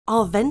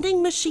Are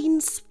vending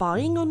machines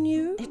spying on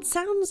you? It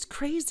sounds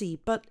crazy,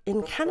 but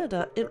in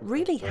Canada it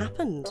really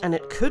happened. And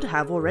it could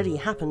have already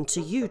happened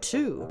to you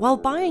too. While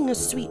buying a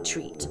sweet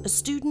treat, a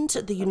student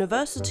at the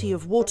University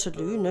of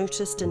Waterloo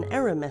noticed an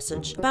error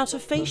message about a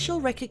facial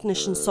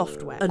recognition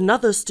software.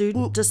 Another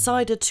student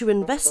decided to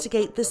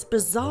investigate this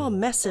bizarre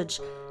message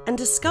and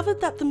discovered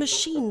that the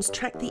machines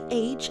track the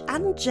age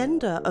and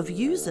gender of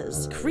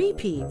users.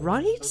 Creepy,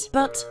 right?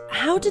 But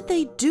how did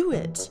they do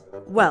it?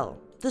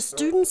 Well, the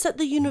students at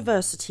the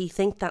university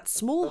think that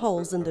small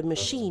holes in the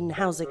machine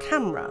house a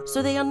camera,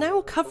 so they are now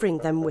covering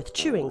them with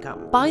chewing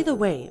gum. By the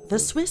way, the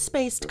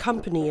Swiss-based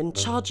company in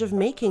charge of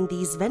making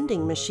these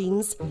vending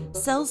machines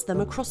sells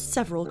them across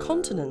several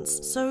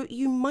continents, so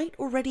you might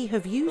already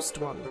have used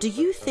one. Do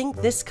you think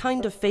this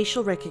kind of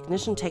facial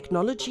recognition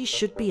technology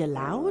should be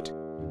allowed?